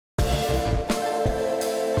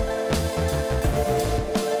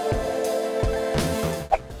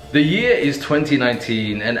The year is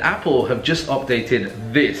 2019 and Apple have just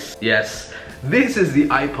updated this. Yes, this is the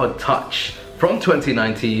iPod Touch from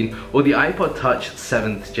 2019, or the iPod Touch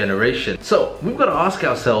 7th generation. So we've got to ask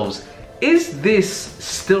ourselves, is this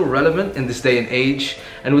still relevant in this day and age?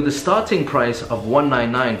 And with the starting price of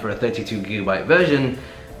 $199 for a 32GB version,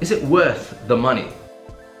 is it worth the money?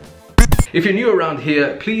 If you're new around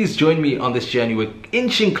here, please join me on this journey. We're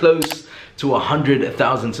inching close to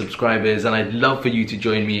 100,000 subscribers and I'd love for you to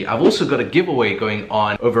join me. I've also got a giveaway going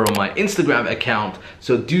on over on my Instagram account,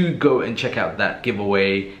 so do go and check out that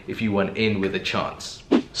giveaway if you want in with a chance.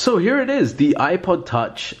 So here it is, the iPod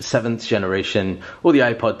Touch 7th generation, or the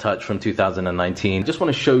iPod Touch from 2019. Just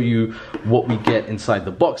want to show you what we get inside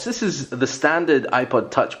the box. This is the standard iPod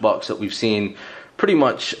Touch box that we've seen pretty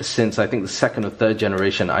much since I think the 2nd or 3rd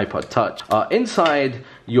generation iPod Touch. Inside,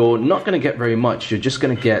 you're not going to get very much. You're just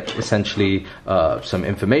going to get essentially some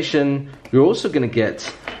information. You're also going to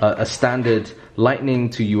get a standard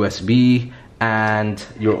Lightning to USB, and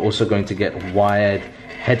you're also going to get wired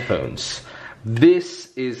headphones.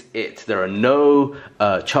 This is it. There are no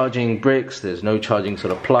charging bricks, there's no charging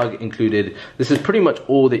sort of plug included. This is pretty much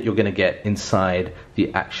all that you're gonna get inside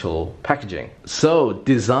the actual packaging. So,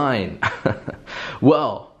 design.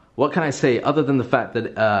 Well, what can I say other than the fact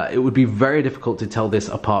that it would be very difficult to tell this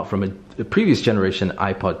apart from a previous generation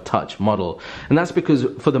iPod Touch model. And that's because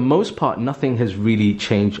for the most part, nothing has really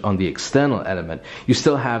changed on the external element. You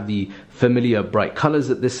still have the familiar bright colors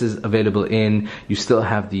that this is available in. You still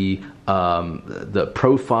have the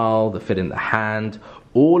profile, the fit in the hand.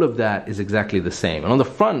 All of that is exactly the same. And on the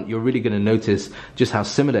front, you're really going to notice just how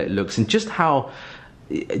similar it looks and just how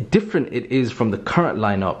different it is from the current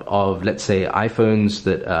lineup of, let's say, iPhones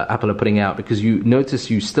that Apple are putting out, because you notice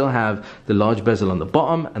you still have the large bezel on the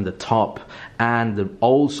bottom and the top, and the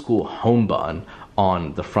old school home button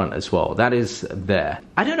on the front as well. That is there.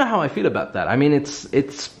 I don't know how I feel about that. I mean, it's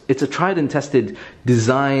a tried and tested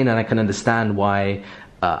design, and I can understand why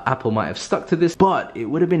Apple might have stuck to this, but it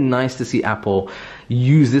would have been nice to see Apple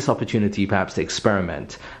use this opportunity perhaps to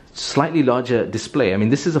experiment. Slightly larger display. I mean,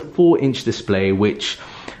 this is a 4-inch display, which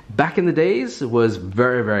back in the days was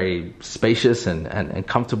very, very spacious and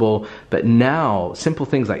comfortable. But now, simple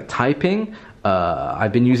things like typing,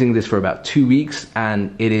 I've been using this for about 2 weeks,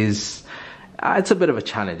 and it's a bit of a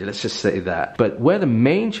challenge, let's just say that. But where the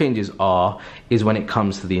main changes are is when it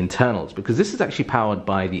comes to the internals, because this is actually powered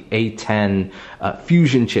by the A10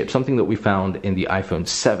 Fusion chip, something that we found in the iPhone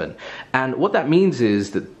 7. And what that means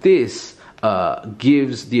is that this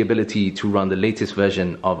gives the ability to run the latest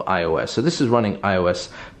version of iOS. So this is running iOS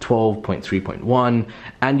 12.3.1,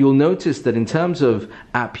 and you'll notice that in terms of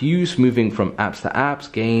app use, moving from apps to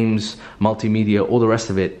apps, games, multimedia, all the rest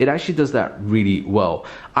of it, it actually does that really well.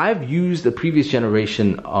 I've used the previous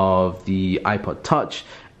generation of the iPod Touch,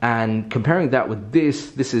 and comparing that with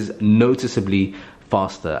this is noticeably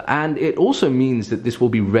faster, and it also means that this will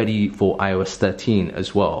be ready for iOS 13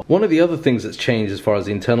 as well. One of the other things that's changed as far as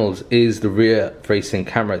the internals is the rear facing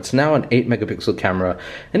camera. It's now an 8 megapixel camera,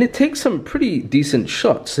 and it takes some pretty decent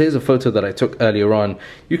shots. Here's a photo that I took earlier on.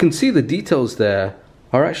 You can see the details there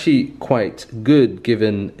are actually quite good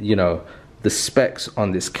given, you know, the specs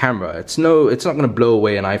on this camera. It's not going to blow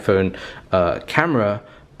away an iPhone camera,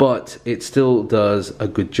 but it still does a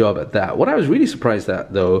good job at that. What I was really surprised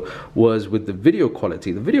at, though, was with the video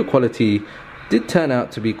quality. The video quality did turn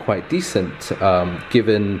out to be quite decent,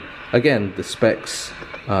 given, again, the specs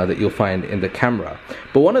that you'll find in the camera.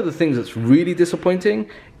 But one of the things that's really disappointing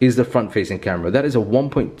is the front-facing camera. That is a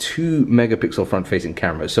 1.2 megapixel front-facing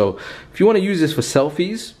camera. So if you want to use this for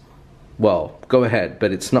selfies, well, go ahead,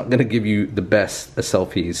 but it's not going to give you the best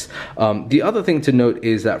selfies. The other thing to note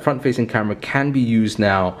is that front-facing camera can be used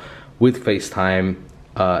now with FaceTime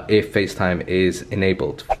if FaceTime is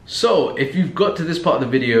enabled. So if you've got to this part of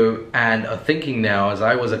the video and are thinking now, as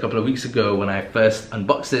I was a couple of weeks ago when I first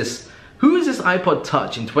unboxed this, who is this iPod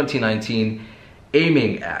Touch in 2019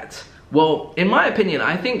 aiming at? Well, in my opinion,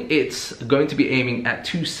 I think it's going to be aiming at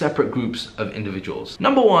two separate groups of individuals.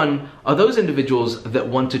 Number one are those individuals that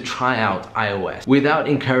want to try out iOS without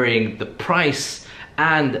incurring the price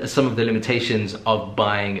and some of the limitations of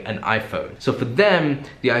buying an iPhone. So for them,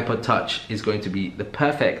 the iPod Touch is going to be the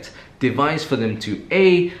perfect device for them to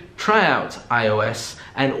A, try out iOS,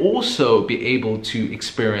 and also be able to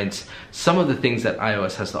experience some of the things that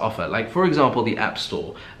iOS has to offer. Like, for example, the App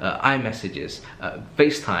Store, iMessages,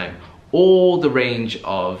 FaceTime, all the range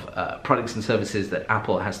of products and services that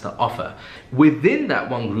Apple has to offer. Within that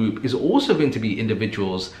one group is also going to be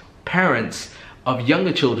individuals, parents, of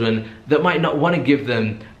younger children that might not want to give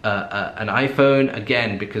them an iPhone,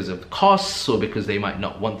 again, because of costs or because they might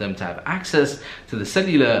not want them to have access to the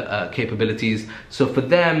cellular capabilities. So for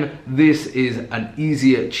them, this is an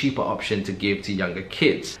easier, cheaper option to give to younger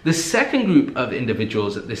kids. The second group of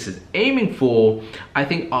individuals that this is aiming for, I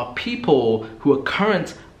think, are people who are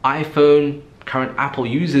current Apple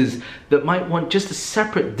users that might want just a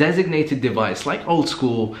separate designated device, like old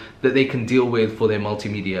school, that they can deal with for their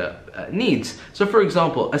multimedia needs. So for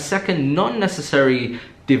example, a second non-necessary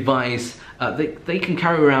device that they can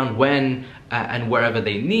carry around when and wherever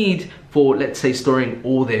they need for, let's say, storing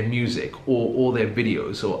all their music or all their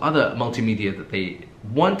videos or other multimedia that they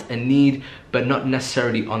want and need, but not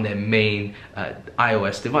necessarily on their main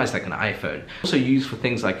iOS device like an iPhone. Also used for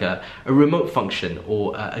things like a remote function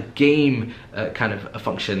or a game kind of a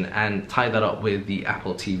function, and tie that up with the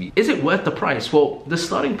Apple TV. Is it worth the price? Well, the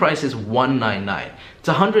starting price is $199. It's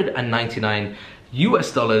 $199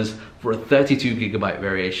 US for a 32 gigabyte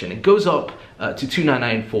variation. It goes up to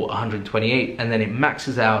 $299 for 128, and then it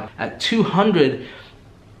maxes out at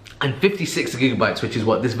 256 gigabytes, which is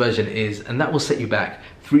what this version is, and that will set you back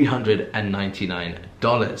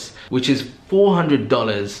 $399, which is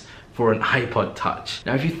 $400 for an iPod Touch.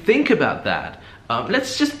 Now, if you think about that,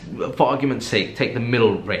 let's just, for argument's sake, take the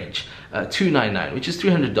middle range, $299, which is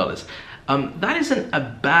 $300. That isn't a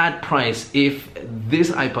bad price if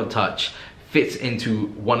this iPod Touch fits into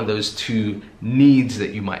one of those two needs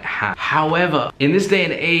that you might have. However, in this day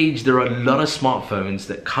and age, there are a lot of smartphones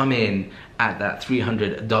that come in at that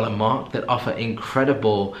 $300 mark that offer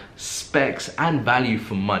incredible specs and value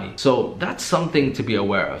for money. So that's something to be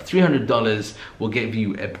aware of. $300 will give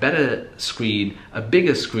you a better screen, a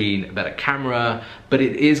bigger screen, a better camera, but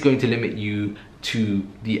it is going to limit you to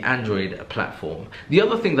the Android platform. The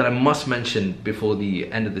other thing that I must mention before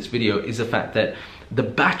the end of this video is the fact that the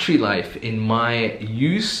battery life in my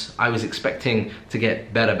use, I was expecting to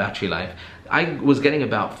get better battery life. I was getting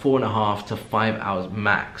about 4.5 to 5 hours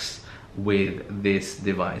max with this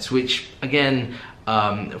device, which again,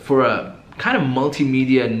 for a kind of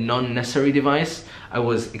multimedia non-necessary device, I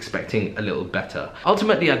was expecting a little better.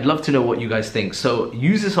 Ultimately, I'd love to know what you guys think, so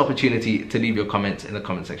use this opportunity to leave your comments in the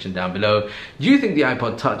comment section down below. Do you think the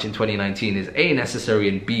iPod Touch in 2019 is A, necessary,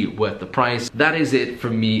 and B, worth the price? That is it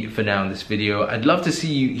from me for now in this video. I'd love to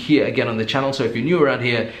see you here again on the channel, so if you're new around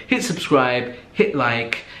here, hit subscribe, hit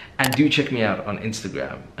like, and do check me out on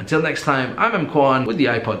Instagram. Until next time, I'm EMKWAN with the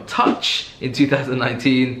iPod Touch in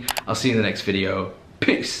 2019. I'll see you in the next video.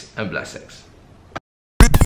 Peace and blessings.